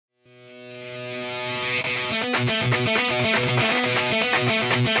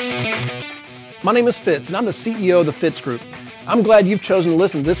My name is Fitz, and I'm the CEO of the Fitz Group. I'm glad you've chosen to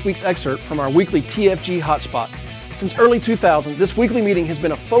listen to this week's excerpt from our weekly TFG Hotspot. Since early 2000, this weekly meeting has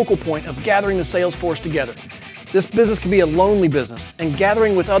been a focal point of gathering the sales force together. This business can be a lonely business, and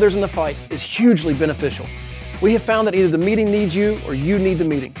gathering with others in the fight is hugely beneficial. We have found that either the meeting needs you or you need the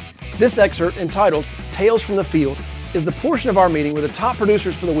meeting. This excerpt, entitled Tales from the Field, is the portion of our meeting where the top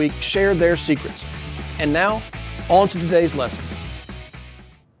producers for the week share their secrets. And now, on to today's lesson.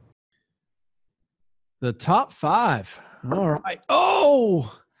 The top five. All right.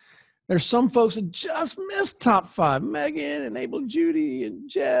 Oh, there's some folks that just missed top five. Megan and Abel, Judy and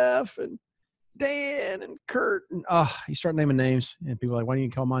Jeff and Dan and Kurt. And you start naming names and people are like, why don't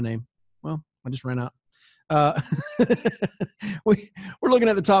you call my name? Well, I just ran out. We're looking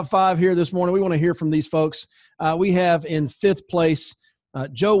at the top five here this morning. We want to hear from these folks. We have in fifth place,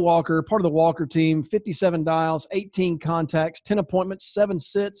 Joe Walker, part of the Walker team, 57 dials, 18 contacts, 10 appointments, 7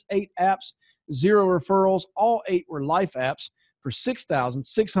 sits, 8 apps, 0 referrals. All 8 were life apps for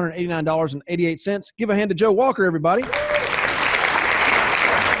 $6,689.88. Give a hand to Joe Walker, everybody.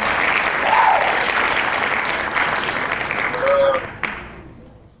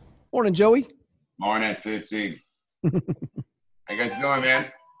 Morning, Joey. Morning, Fitzy. How you guys doing,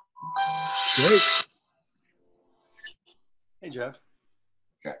 man? Great. Hey, Jeff.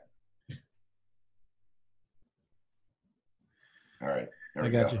 Okay. All right. There I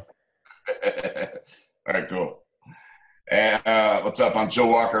we got go. you. All right, cool. And what's up? I'm Joe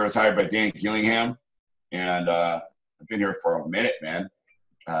Walker. I was hired by Dan Gillingham, and I've been here for a minute, man.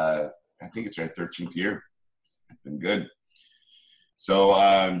 I think it's our 13th year. It's been good. So,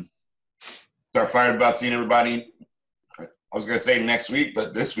 start fired about seeing everybody. I was going to say next week,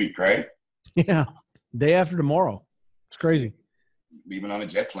 but this week, right? Yeah. Day after tomorrow. It's crazy. Leaving on a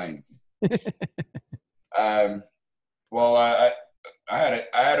jet plane. Well, I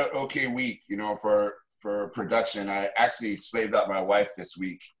had an okay week, for production. I actually slaved out my wife this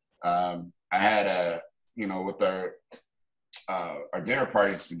week. I had with our dinner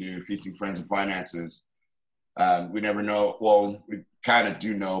parties we do, Feasting Friends and Finances. We never know. Well, we kind of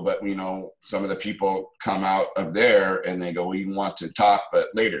do know, but we know some of the people come out of there and they go, we want to talk, but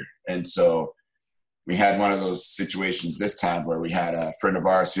later. And so we had one of those situations this time where we had a friend of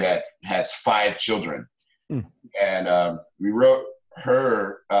ours who has 5 children. And we wrote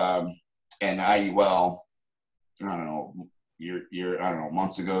her and IUL,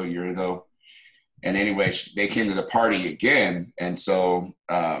 months ago, a year ago. And anyway, they came to the party again. And so,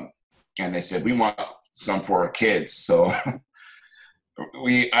 and they said, we want some for our kids. So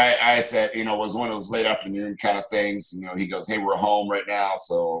I said, it was one of those late afternoon kind of things. He goes, hey, we're home right now,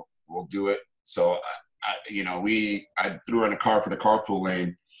 so we'll do it. So, I threw her in a car for the carpool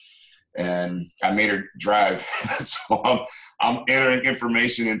lane, and I made her drive. So I'm entering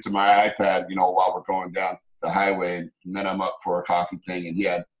information into my iPad, while we're going down the highway, and then I'm up for a coffee thing, and he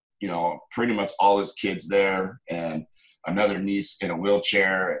had, pretty much all his kids there, and another niece in a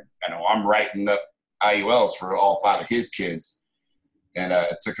wheelchair, and I'm writing up IULs for all 5 of his kids. And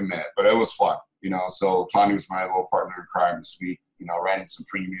it took a minute, but it was fun, So Tommy was my little partner in crime this week, writing some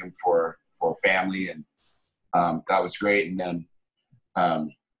premium for family, and that was great. And then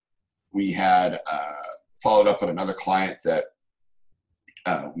we had followed up on another client that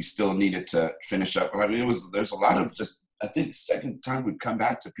we still needed to finish up. There's a lot of just, I think, second time we've come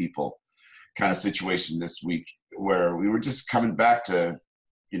back to people kind of situation this week where we were just coming back to,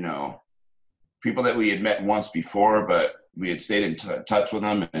 people that we had met once before, but we had stayed in touch with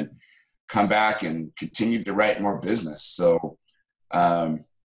them and come back and continued to write more business. So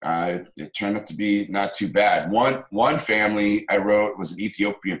it turned out to be not too bad. One family I wrote was an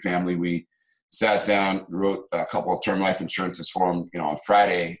Ethiopian family. We sat down, wrote a couple of term life insurances for them, on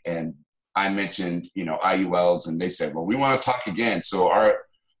Friday. And I mentioned, IULs, and they said, well, we want to talk again. So our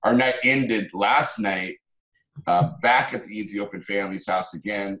night ended last night back at the Ethiopian family's house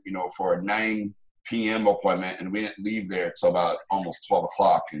again, for a 9 p.m. appointment, and we didn't leave there till about almost 12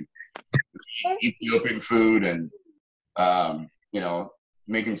 o'clock, and Ethiopian food, and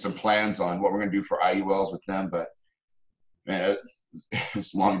making some plans on what we're going to do for IULs with them. But man,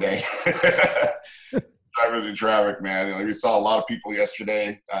 it's a long day. Driving through traffic, man. We saw a lot of people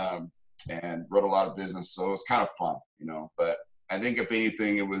yesterday and wrote a lot of business, so it was kind of fun, but I think if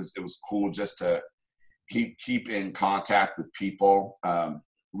anything, it was cool just to keep in contact with people,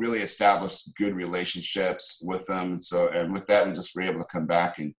 really establish good relationships with them. And with that, we just were able to come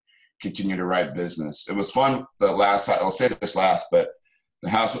back and continue to write business. It was fun. I'll say this last, but the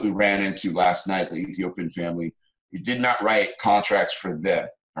house that we ran into last night, the Ethiopian family, we did not write contracts for them.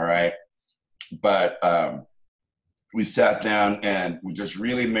 All right. But we sat down and we just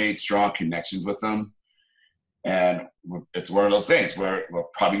really made strong connections with them. And it's one of those things where we're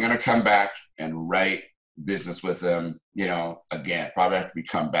probably going to come back and write business with them, again, probably have to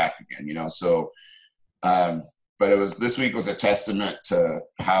come back again, so, but this week was a testament to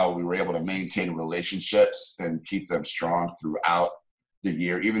how we were able to maintain relationships and keep them strong throughout the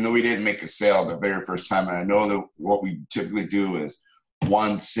year, even though we didn't make a sale the very first time. And I know that what we typically do is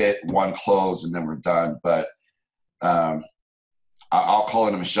one sit, one close, and then we're done. But I'll call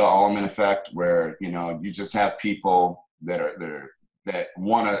it a Michelle Allman effect, where you just have people that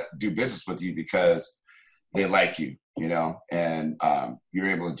want to do business with you because they like you, and you're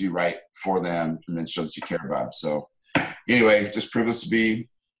able to do right for them, and then show that you care about them. So anyway, just privileged to be,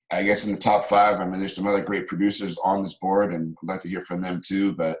 I guess, in the top 5. I mean, there's some other great producers on this board, and I'd like to hear from them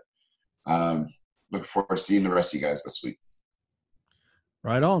too. But looking forward to seeing the rest of you guys this week.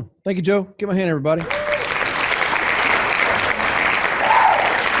 Right on. Thank you, Joe. Give me a hand, everybody.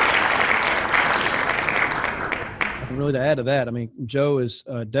 Really, to add to that, I mean, Joe has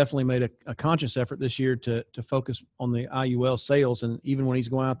definitely made a conscious effort this year to focus on the IUL sales. And even when he's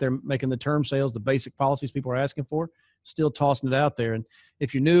going out there making the term sales, the basic policies people are asking for, still tossing it out there. And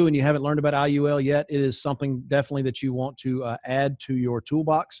if you're new and you haven't learned about IUL yet, it is something definitely that you want to add to your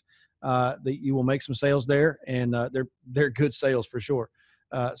toolbox, that you will make some sales there. And they're good sales for sure.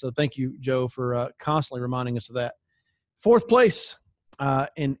 So thank you, Joe, for constantly reminding us of that. 4th place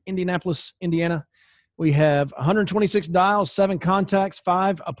in Indianapolis, Indiana. We have 126 dials, 7 contacts,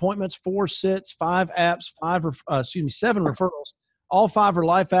 5 appointments, 4 sits, 5 apps, 7 referrals. All 5 are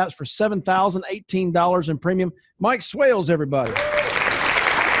life apps for $7,018 in premium. Mike Swales, everybody.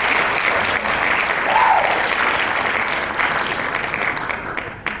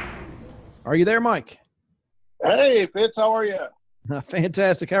 Are you there, Mike? Hey, Fitz, how are you?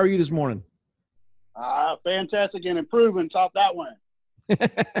 Fantastic. How are you this morning? Fantastic and improving. Top that one.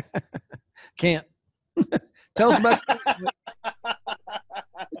 Can't. Tell us about.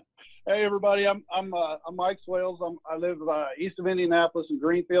 Hey, everybody. I'm Mike Swales. I live east of Indianapolis in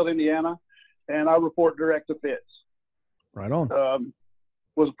Greenfield, Indiana, and I report direct to Fitz. Right on.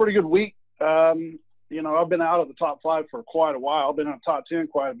 Was a pretty good week. I've been out of the top 5 for quite a while. I've been in the top 10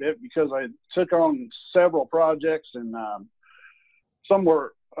 quite a bit because I took on several projects, and some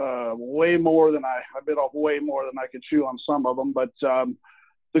were way more than I bit off way more than I could chew on some of them. But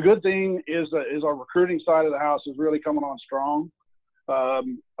the good thing is our recruiting side of the house is really coming on strong.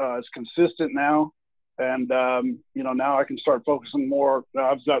 It's consistent now, and now I can start focusing more.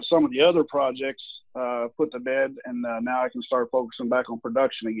 I've got some of the other projects put to bed, and now I can start focusing back on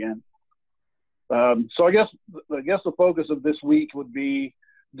production again. So I guess the focus of this week would be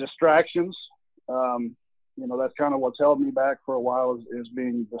distractions. That's kind of what's held me back for a while is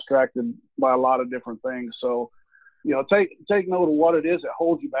being distracted by a lot of different things. So, take note of what it is that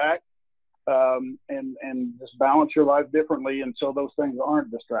holds you back, and just balance your life differently until those things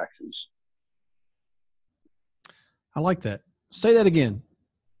aren't distractions. I like that. Say that again.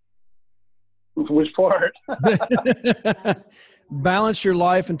 Which part? Balance your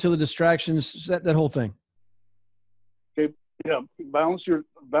life until the distractions, that whole thing. Okay. Yeah. Balance your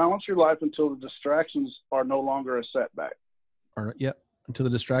life until the distractions are no longer a setback. Yep. Until the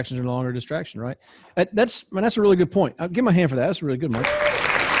distractions are no longer a distraction, right? That's a really good point. I'll give my hand for that. That's really good, Mike.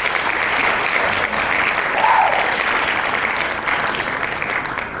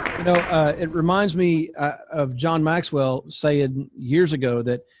 It reminds me of John Maxwell saying years ago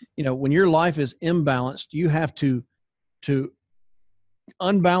that, when your life is imbalanced, you have to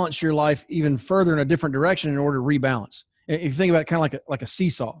unbalance your life even further in a different direction in order to rebalance. If you think about it kind of like a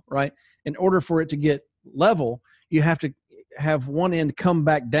seesaw, right? In order for it to get level, you have to have one end come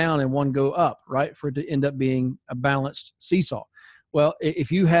back down and one go up, right? For it to end up being a balanced seesaw. Well,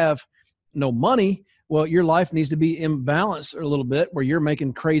 if you have no money, well, your life needs to be imbalanced a little bit, where you're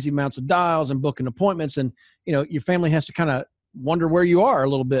making crazy amounts of dials and booking appointments, and your family has to kind of wonder where you are a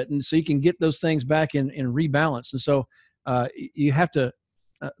little bit, and so you can get those things back in rebalance. And so you have to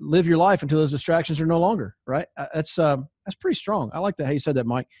live your life until those distractions are no longer, right? That's pretty strong. I like that how you said that,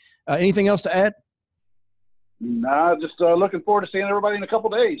 Mike. Anything else to add? Nah, just looking forward to seeing everybody in a couple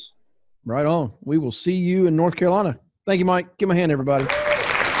days. Right on. We will see you in North Carolina. Thank you, Mike. Give me a hand, everybody.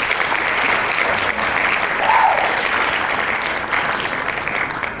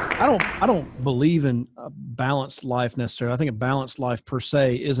 I don't believe in a balanced life necessarily. I think a balanced life per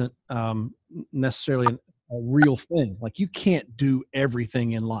se isn't necessarily a real thing. Like, you can't do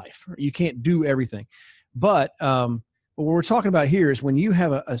everything in life. You can't do everything. But But what we're talking about here is when you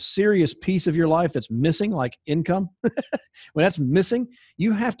have a serious piece of your life that's missing, like income, when that's missing,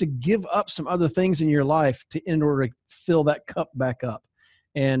 you have to give up some other things in your life in order to fill that cup back up.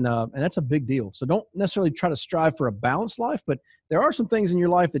 And that's a big deal. So don't necessarily try to strive for a balanced life, but there are some things in your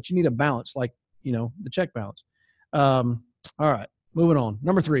life that you need a balance, like, the check balance. All right, moving on.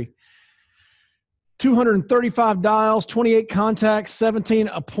 Number 3. 235 dials, 28 contacts, 17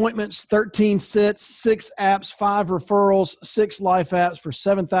 appointments, 13 sits, 6 apps, 5 referrals, 6 life apps for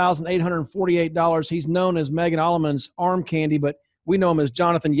 $7,848. He's known as Megan Alleman's arm candy, but we know him as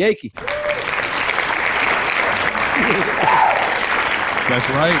Jonathan Yakey. That's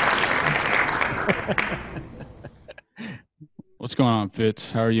right. What's going on,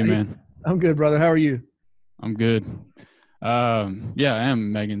 Fitz? How are you, man? I'm good, brother. How are you? I'm good. Yeah, I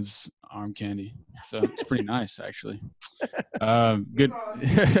am Megan's arm candy. So it's pretty nice, actually. Good.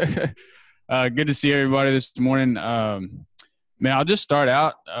 Good to see everybody this morning. Man, I'll just start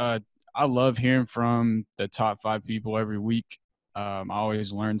out. I love hearing from the top 5 people every week. I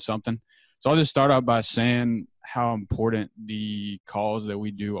always learn something. So I'll just start out by saying how important the calls that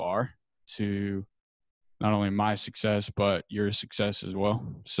we do are to not only my success, but your success as well.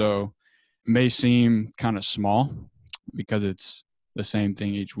 So it may seem kind of small because it's the same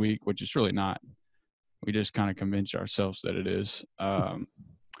thing each week, which is really not. We just kind of convince ourselves that it is. So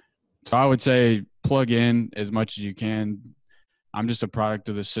I would say plug in as much as you can. I'm just a product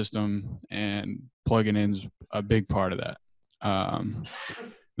of the system, and plugging in is a big part of that.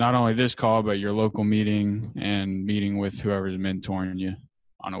 Not only this call, but your local meeting and meeting with whoever's mentoring you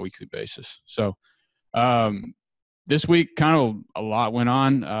on a weekly basis. So this week, kind of a lot went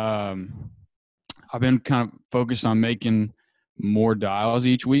on. I've been kind of focused on making more dials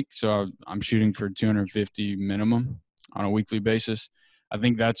each week. So I'm shooting for 250 minimum on a weekly basis. I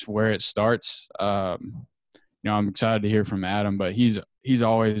think that's where it starts. I'm excited to hear from Adam, but he's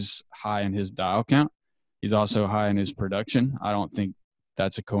always high in his dial count. He's also high in his production. I don't think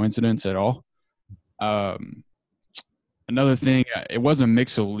that's a coincidence at all. Another thing, it was a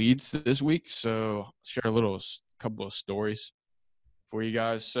mix of leads this week. So I'll share a couple of stories for you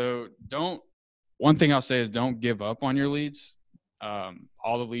guys. So one thing I'll say is don't give up on your leads.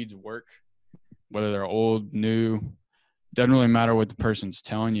 All the leads work, whether they're old, new, doesn't really matter what the person's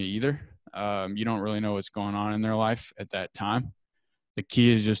telling you either. You don't really know what's going on in their life at that time. The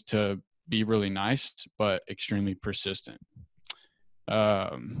key is just to be really nice, but extremely persistent,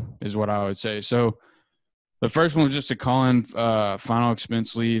 is what I would say. So the first one was just a call-in final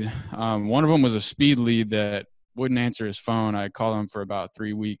expense lead. One of them was a speed lead that wouldn't answer his phone. I called him for about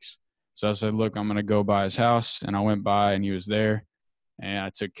 3 weeks. So I said, look, I'm going to go by his house. And I went by and he was there and I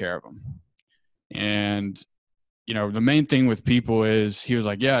took care of him. And, the main thing with people is he was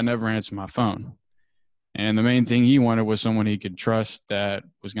like, yeah, I never answer my phone. And the main thing he wanted was someone he could trust that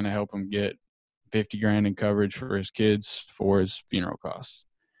was going to help him get $50,000 in coverage for his kids for his funeral costs.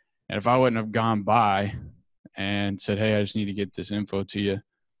 And if I wouldn't have gone by and said, hey, I just need to get this info to you,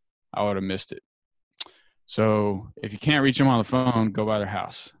 I would have missed it. So if you can't reach them on the phone, go by their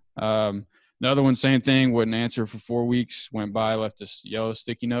house. Another one, same thing, wouldn't answer for 4 weeks, went by, left a yellow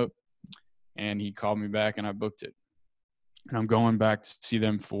sticky note, and he called me back and I booked it. And I'm going back to see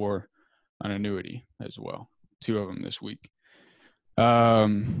them for an annuity as well. 2 of them this week.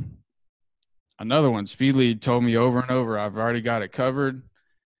 Another one, speed lead told me over and over, I've already got it covered.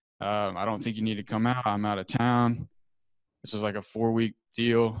 I don't think you need to come out. I'm out of town. This is like a 4-week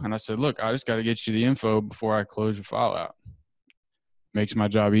deal. And I said, look, I just got to get you the info before I close your file out. Makes my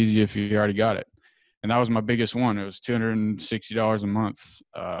job easy if you already got it. And that was my biggest one. It was $260 a month.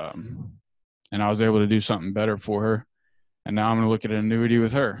 And I was able to do something better for her. And now I'm going to look at an annuity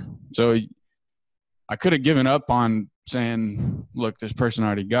with her. So I could have given up on saying, look, this person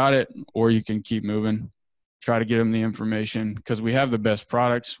already got it, or you can keep moving, try to get them the information, because we have the best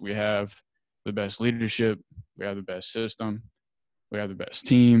products. We have the best leadership. We have the best system. We have the best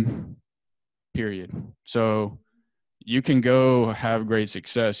team, period. So you can go have great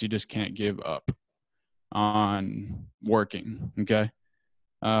success. You just can't give up on working. Okay.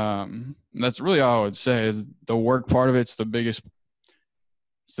 That's really all I would say is the work part of it's the biggest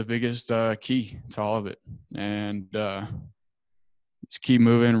key to all of it. And, just keep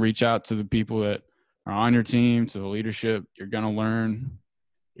moving, reach out to the people that are on your team, to the leadership. You're going to learn,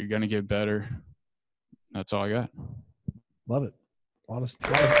 you're going to get better. That's all I got. Love it. A lot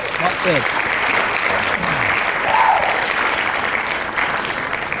said.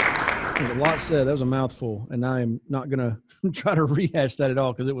 There's a lot said. That was a mouthful, and I am not going to try to rehash that at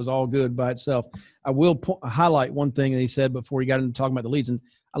all because it was all good by itself. I will highlight one thing that he said before he got into talking about the leads, and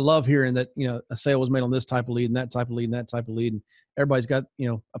I love hearing that, a sale was made on this type of lead and that type of lead and that type of lead. And everybody's got,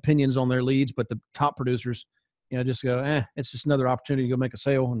 opinions on their leads, but the top producers, just go, it's just another opportunity to go make a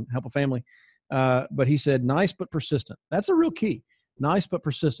sale and help a family. But he said, nice, but persistent. That's a real key. Nice, but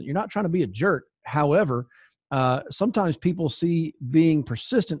persistent. You're not trying to be a jerk. However, sometimes people see being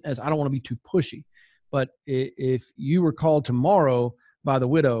persistent as I don't want to be too pushy. But if you were called tomorrow by the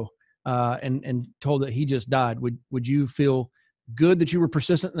widow and told that he just died, would you feel good that you were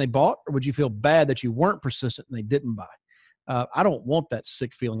persistent and they bought, or would you feel bad that you weren't persistent and they didn't buy? I don't want that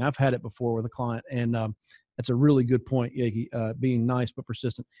sick feeling. I've had it before with a client, and that's a really good point, Yagi, being nice but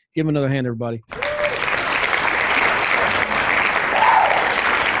persistent. Give him another hand, everybody.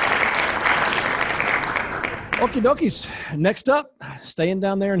 Okie dokies. Next up, staying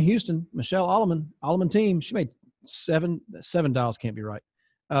down there in Houston, Michelle Alleman team. She made seven dials. Can't be right.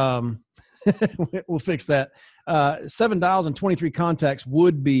 We'll fix that. 7 dials and 23 contacts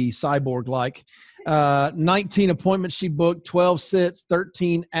would be cyborg-like. 19 appointments she booked, 12 sits,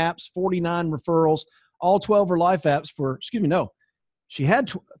 13 apps, 49 referrals. All 12 were life apps she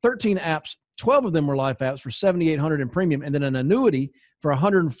had 13 apps. 12 of them were life apps for $7,800 in premium, and then an annuity for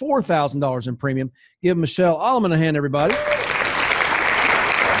 $104,000 in premium. Give Michelle Alleman a hand, everybody.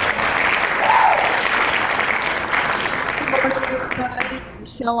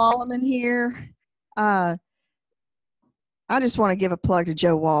 Michelle Alleman here. I just want to give a plug to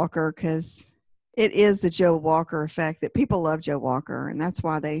Joe Walker, because it is the Joe Walker effect that people love Joe Walker, and that's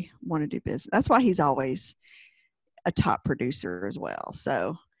why they want to do business. That's why he's always a top producer as well.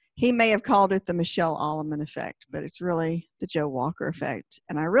 So he may have called it the Michelle Alleman effect, but it's really the Joe Walker effect.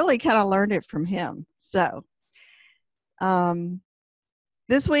 And I really kind of learned it from him. So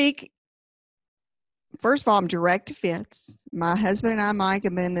this week, first of all, I'm direct to fits. My husband and I, Mike,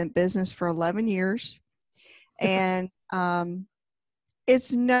 have been in the business for 11 years. And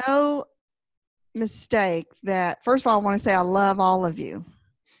it's no mistake that, first of all, I want to say I love all of you.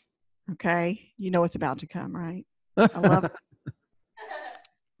 Okay? You know what's about to come, right? I love it.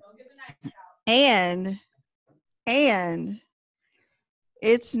 And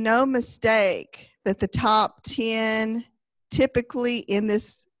it's no mistake that the top 10 typically in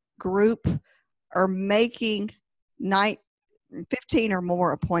this group are making 15 or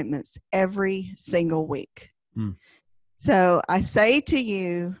more appointments every single week. So I say to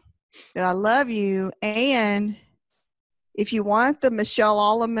you that I love you, and if you want the Michelle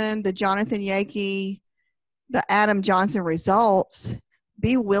Alleman, the Jonathan Yagi, the Adam Johnson results,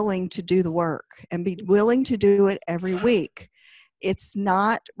 be willing to do the work and be willing to do it every week. It's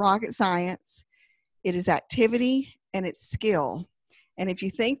not rocket science. It is activity and it's skill. And if you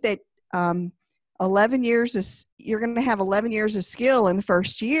think that 11 years is, you're going to have 11 years of skill in the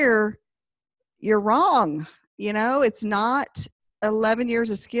first year, you're wrong. It's not 11 years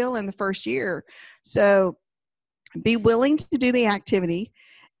of skill in the first year. So be willing to do the activity.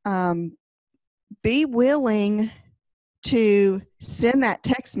 Be willing to send that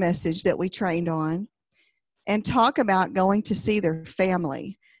text message that we trained on and talk about going to see their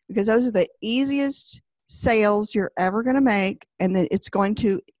family, because those are the easiest sales you're ever going to make, and then it's going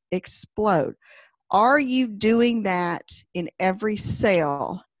to explode. Are you doing that in every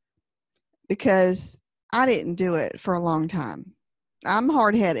sale? Because I didn't do it for a long time. I'm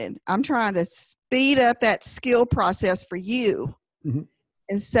hard-headed. I'm trying to speed up that skill process for you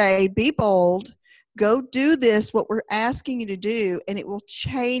and say, be bold. Go do this, what we're asking you to do, and it will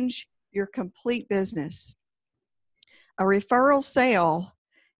change your complete business. A referral sale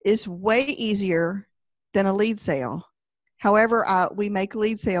is way easier than a lead sale. However, we make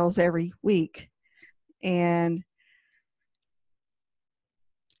lead sales every week. And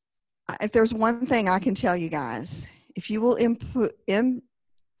if there's one thing I can tell you guys, if you will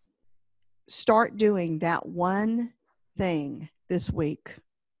start doing that one thing this week,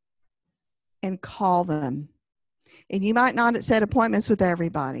 and call them. And you might not set appointments with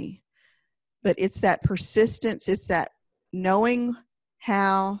everybody, but it's that persistence. It's that knowing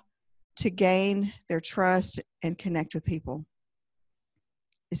how to gain their trust and connect with people.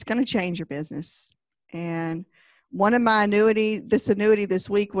 It's going to change your business. And one of my annuity this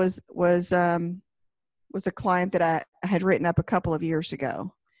week was a client that I had written up a couple of years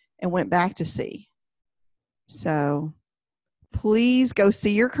ago and went back to see. So please go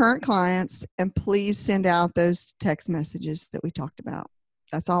see your current clients, and please send out those text messages that we talked about.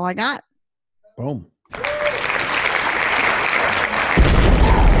 That's all I got. Boom.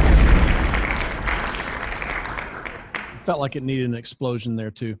 Felt like it needed an explosion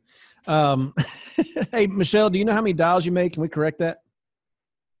there too. Hey, Michelle, do you know how many dials you make? Can we correct that?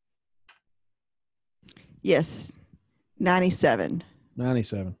 Yes, 97.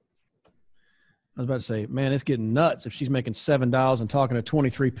 97. I was about to say, man, it's getting nuts if she's making $7 and talking to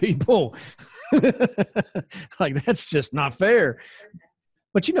 23 people. Like, that's just not fair.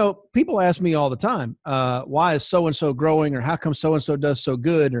 But, you know, people ask me all the time, why is so-and-so growing, or how come so-and-so does so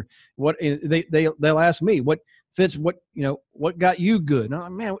good, or what they'll ask me, what Fitz, what got you good? And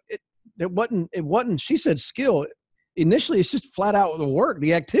I'm like, man, it wasn't, she said skill. Initially, it's just flat out the work,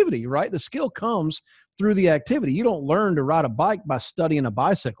 the activity, right? The skill comes through the activity. You don't learn to ride a bike by studying a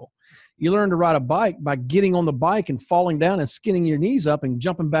bicycle. You learn to ride a bike by getting on the bike and falling down and skinning your knees up and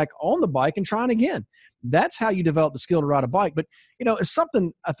jumping back on the bike and trying again. That's how you develop the skill to ride a bike. But, you know, it's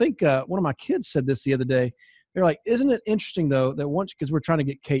something, I think one of my kids said this the other day. They're like, isn't it interesting, though, that once, because we're trying to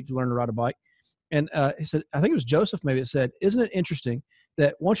get Kate to learn to ride a bike. And he said, I think it was Joseph maybe that said, isn't it interesting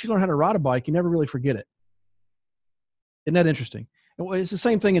that once you learn how to ride a bike, you never really forget it? Isn't that interesting? It's the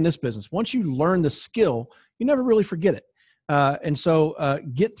same thing in this business. Once you learn the skill, you never really forget it. And so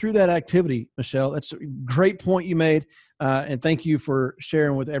get through that activity, Michelle. That's a great point you made. And thank you for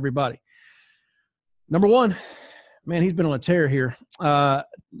sharing with everybody. Number one, man, he's been on a tear here in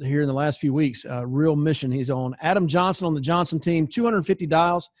the last few weeks. Real mission he's on. Adam Johnson on the Johnson team, 250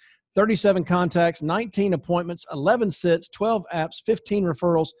 dials, 37 contacts, 19 appointments, 11 sits, 12 apps, 15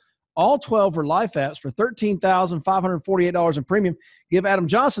 referrals. All 12 were life apps for $13,548 in premium. Give Adam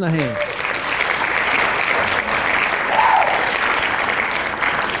Johnson a hand.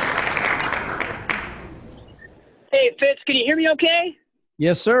 Hey, Fitz, can you hear me okay?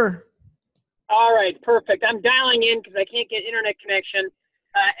 Yes, sir. All right, perfect. I'm dialing in because I can't get internet connection.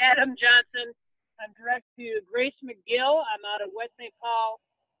 Adam Johnson. I'm direct to Grace McGill. I'm out of West St. Paul,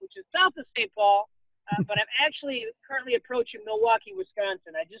 which is south of St. Paul, but I'm actually currently approaching Milwaukee,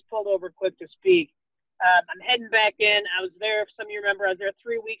 Wisconsin. I just pulled over quick to speak. I'm heading back in. I was there, some of you remember, I was there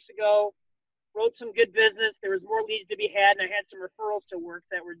 3 weeks ago, wrote some good business. There was more leads to be had, and I had some referrals to work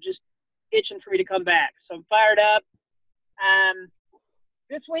that were just itching for me to come back. So I'm fired up.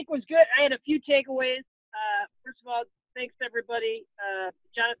 This week was good. I had a few takeaways. First of all, thanks to everybody.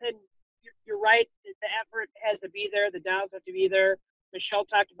 Jonathan, you're right. The effort has to be there. The dials have to be there. Michelle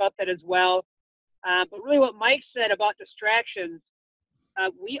talked about that as well. But really what Mike said about distractions,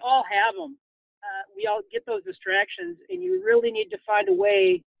 we all have them. We all get those distractions, and you really need to find a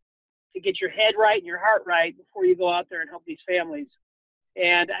way to get your head right and your heart right before you go out there and help these families.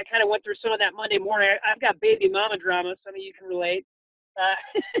 And I kind of went through some of that Monday morning. I've got baby mama drama. Some of you can relate.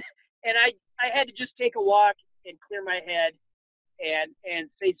 And I had to just take a walk and clear my head and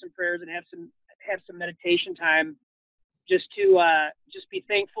say some prayers and have some meditation time, just to just be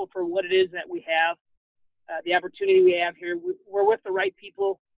thankful for what it is that we have, the opportunity we have here. We're with the right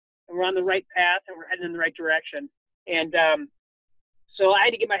people, and we're on the right path, and we're heading in the right direction. And so I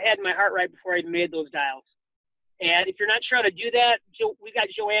had to get my head and my heart right before I even made those dials. And if you're not sure how to do that, we got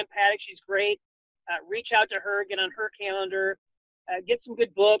Joanne Paddock. She's great. Reach out to her, get on her calendar, get some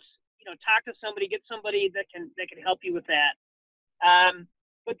good books. Talk to somebody, get somebody that can help you with that.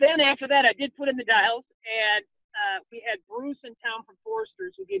 But then after that, I did put in the dials, and we had Bruce in town from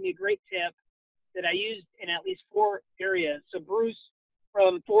Foresters, who gave me a great tip that I used in at least 4 areas. So Bruce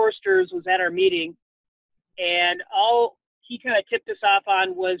from Foresters was at our meeting, and all he kind of tipped us off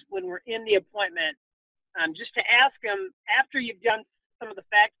on was when we're in the appointment, just to ask them, after you've done some of the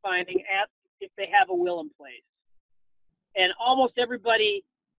fact finding, ask if they have a will in place. And almost everybody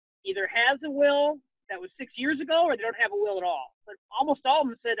either has a will that was 6 years ago, or they don't have a will at all. But almost all of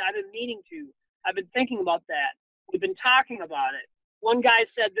them said, I've been meaning to. I've been thinking about that. We've been talking about it. One guy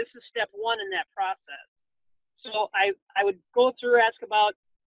said, this is step 1 in that process. So I would go through, ask about,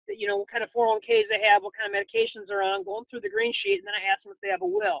 what kind of 401ks they have, what kind of medications they're on, going through the green sheet, and then I ask them if they have a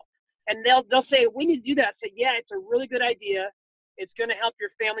will. And they'll say, we need to do that. I said, yeah, it's a really good idea. It's going to help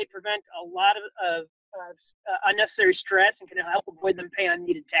your family prevent a lot of unnecessary stress, and can help avoid them paying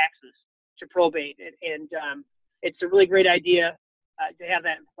unneeded taxes to probate. And it's a really great idea to have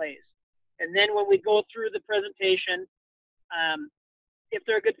that in place. And then when we go through the presentation, if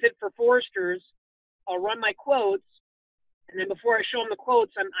they're a good fit for Foresters, I'll run my quotes. And then before I show them the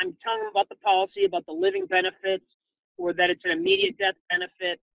quotes, I'm telling them about the policy, about the living benefits, or that it's an immediate death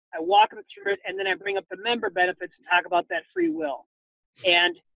benefit. I walk them through it, and then I bring up the member benefits and talk about that free will.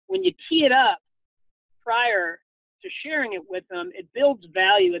 And when you tee it up prior to sharing it with them, it builds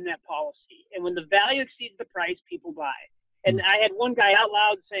value in that policy. And when the value exceeds the price, people buy. And I had one guy out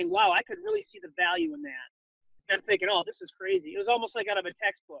loud saying, wow, I could really see the value in that. And I'm thinking, oh, this is crazy. It was almost like out of a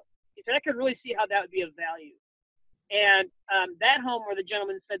textbook. He said, I could really see how that would be of value. And that home where the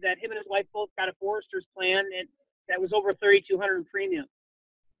gentleman said that him and his wife both got a Foresters plan, and that was over $3,200 in premium.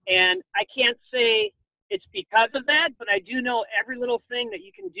 And I can't say it's because of that, but I do know every little thing that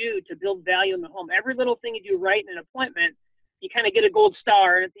you can do to build value in the home. Every little thing you do right in an appointment, you kind of get a gold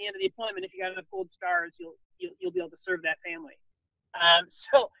star. And at the end of the appointment, if you got enough gold stars, you'll be able to serve that family.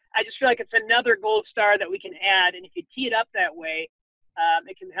 So I just feel like it's another gold star that we can add. And if you tee it up that way,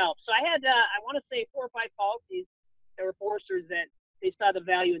 it can help. So I had, I want to say 4 or 5 policies that were Foresters that they saw the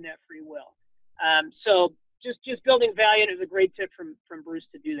value in that free will. So just building value, and it was a great tip from Bruce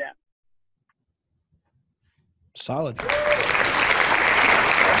to do that. Solid.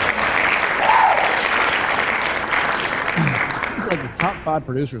 Like the top 5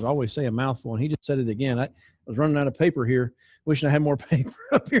 producers always say a mouthful, and he just said it again. I was running out of paper here, wishing I had more paper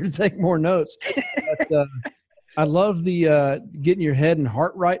up here to take more notes. But, I love the getting your head and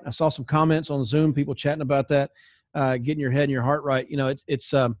heart right. I saw some comments on Zoom, people chatting about that, getting your head and your heart right. You know,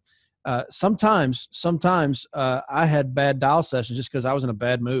 it's sometimes I had bad dial sessions just because I was in a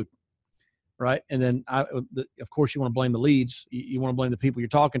bad mood. Right. And then of course you want to blame the leads. You want to blame the people you're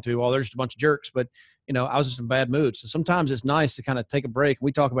talking to. Well, they're just a bunch of jerks, but you know, I was just in a bad mood. So sometimes it's nice to kind of take a break.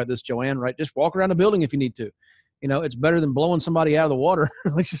 We talk about this, Joanne, right? Just walk around the building if you need to. You know, it's better than blowing somebody out of the water.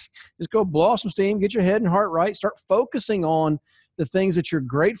 Let's just go blow off some steam, get your head and heart right, start focusing on the things that you're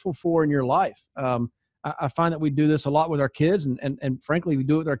grateful for in your life. I find that we do this a lot with our kids, and frankly, we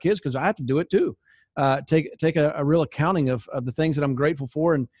do it with our kids because I have to do it too. Take a real accounting of the things that I'm grateful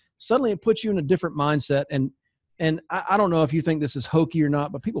for, and suddenly it puts you in a different mindset. And I don't know if you think this is hokey or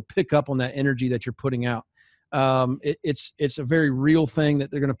not, but people pick up on that energy that you're putting out. It's a very real thing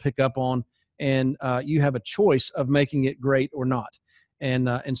that they're going to pick up on, and you have a choice of making it great or not. And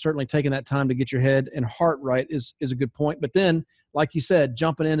certainly taking that time to get your head and heart right is a good point. But then, like you said,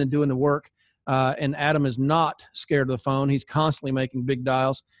 jumping in and doing the work. And Adam is not scared of the phone. He's constantly making big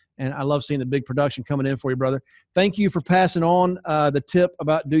dials. And I love seeing the big production coming in for you, brother. Thank you for passing on the tip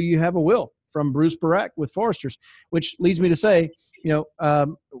about do you have a will from Bruce Barak with Foresters, which leads me to say, you know,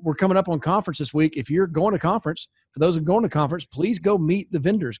 we're coming up on conference this week. If you're going to conference, for those who are going to conference, please go meet the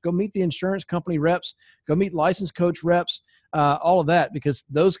vendors, go meet the insurance company reps, go meet licensed coach reps, all of that, because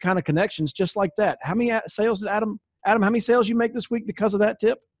those kind of connections, just like that. How many sales did Adam, how many sales you make this week because of that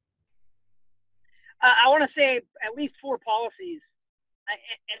tip? I want to say at least 4 policies.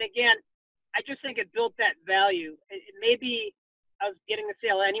 And again, I just think it built that value. It maybe I was getting the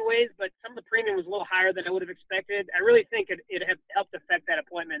sale anyways, but some of the premium was a little higher than I would have expected. I really think it helped affect that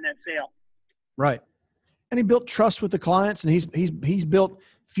appointment and that sale. Right. And he built trust with the clients, and he's built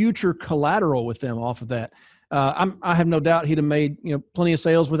future collateral with them off of that. I have no doubt he'd have made, you know, plenty of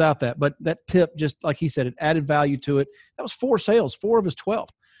sales without that. But that tip, just like he said, it added value to it. That was 4 sales, 4 of his 12.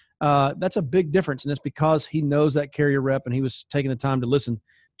 That's a big difference, and it's because he knows that carrier rep, and he was taking the time to listen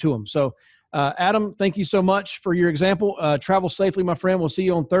to him. So, Adam, thank you so much for your example. Travel safely, my friend. We'll see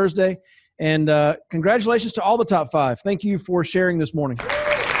you on Thursday. And congratulations to all the top 5. Thank you for sharing this morning. Thanks,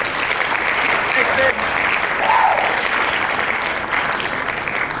 Sid.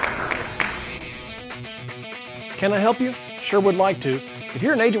 Can I help you? Sure would like to. If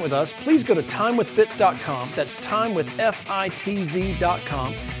you're an agent with us, please go to timewithfitz.com. That's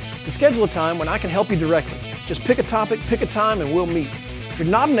timewithfitz.com to schedule a time when I can help you directly. Just pick a topic, pick a time, and we'll meet. If you're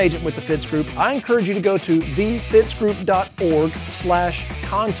not an agent with the Fitz Group, I encourage you to go to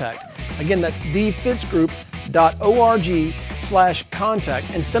thefitzgroup.org/contact. Again, that's thefitzgroup.org/contact,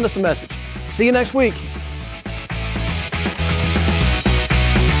 and send us a message. See you next week.